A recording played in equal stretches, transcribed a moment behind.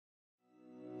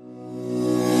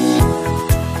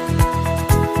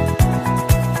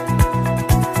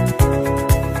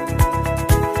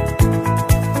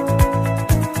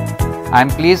I am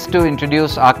pleased to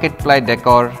introduce Archidply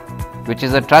Decor, which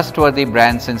is a trustworthy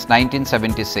brand since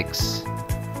 1976.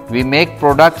 We make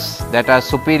products that are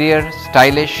superior,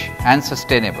 stylish and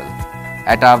sustainable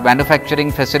at our manufacturing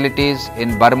facilities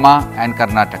in Burma and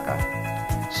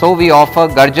Karnataka. So we offer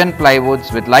Gurjan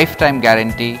plywoods with lifetime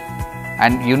guarantee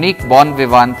and unique bon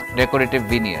vivant decorative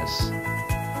veneers,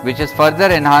 which is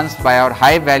further enhanced by our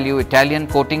high-value Italian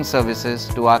coating services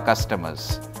to our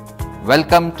customers.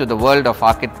 Welcome to the world of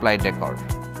Archidply Decor.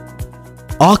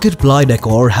 Archidply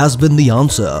Decor has been the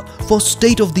answer for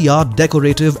state-of-the-art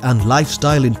decorative and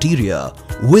lifestyle interior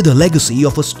with a legacy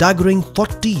of a staggering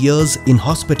 40 years in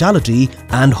hospitality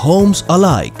and homes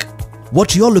alike.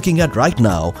 What you're looking at right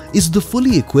now is the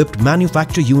fully equipped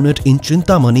manufacture unit in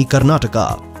Chintamani,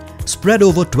 Karnataka. Spread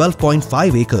over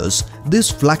 12.5 acres, this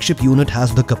flagship unit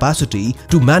has the capacity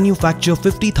to manufacture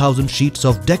 50,000 sheets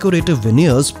of decorative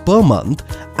veneers per month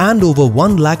and over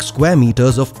 1 lakh square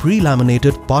meters of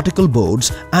pre-laminated particle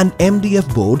boards and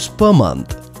MDF boards per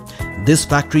month. This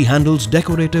factory handles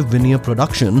decorative veneer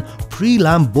production,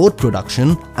 pre-lam board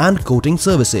production and coating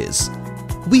services.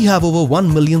 We have over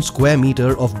 1 million square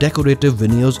meter of decorative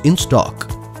veneers in stock.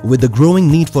 With the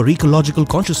growing need for ecological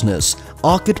consciousness,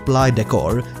 Archidply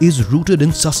Decor is rooted in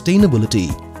sustainability.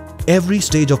 Every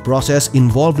stage of process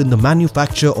involved in the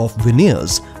manufacture of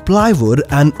veneers, plywood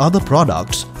and other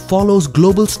products follows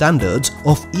global standards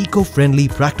of eco-friendly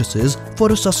practices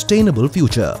for a sustainable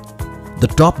future. The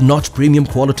top-notch premium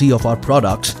quality of our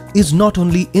products is not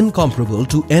only incomparable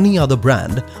to any other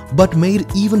brand, but made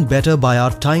even better by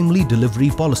our timely delivery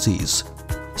policies.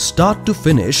 Start to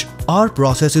finish, our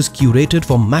process is curated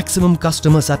for maximum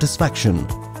customer satisfaction.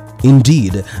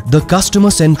 Indeed, the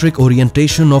customer-centric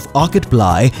orientation of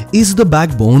Archidply is the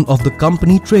backbone of the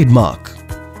company trademark.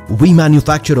 We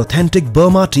manufacture authentic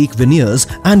Burma teak veneers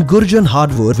and Gurjan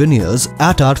hardwood veneers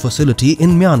at our facility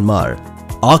in Myanmar.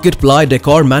 Archidply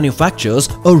Decor manufactures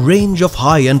a range of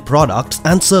high-end products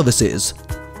and services.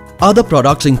 Other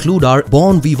products include our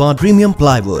Bon Vivant Premium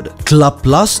Plywood, Club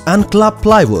Plus and Club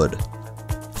Plywood.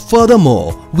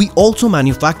 Furthermore, we also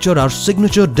manufacture our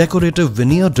signature decorative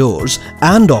veneer doors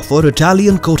and offer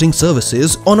Italian coating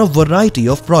services on a variety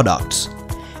of products.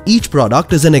 Each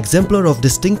product is an exemplar of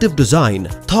distinctive design,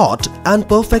 thought and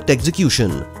perfect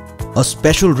execution. A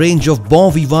special range of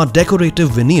Bon Vivant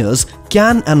decorative veneers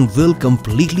can and will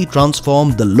completely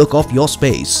transform the look of your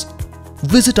space.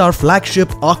 Visit our flagship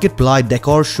Archidply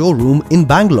Decor showroom in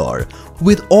Bangalore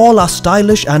with all our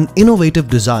stylish and innovative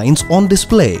designs on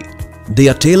display. They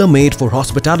are tailor-made for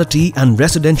hospitality and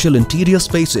residential interior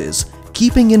spaces,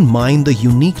 keeping in mind the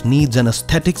unique needs and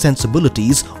aesthetic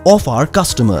sensibilities of our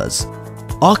customers.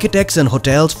 Architects and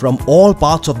hotels from all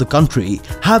parts of the country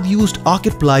have used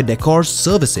Archidply Decor's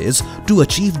services to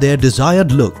achieve their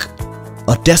desired look.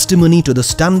 A testimony to the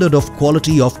standard of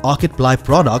quality of Archidply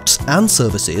products and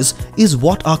services is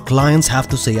what our clients have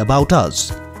to say about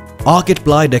us.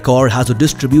 Archidply Decor has a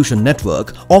distribution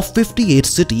network of 58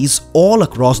 cities all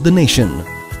across the nation.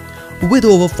 With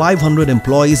over 500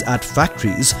 employees at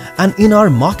factories and in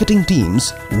our marketing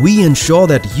teams, we ensure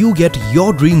that you get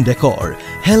your dream decor,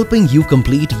 helping you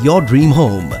complete your dream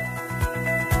home.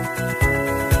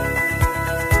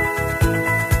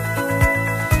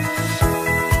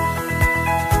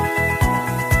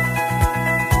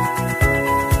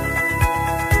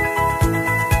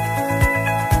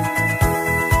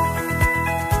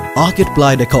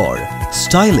 Archidply Decor,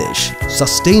 stylish,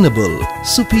 sustainable,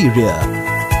 superior.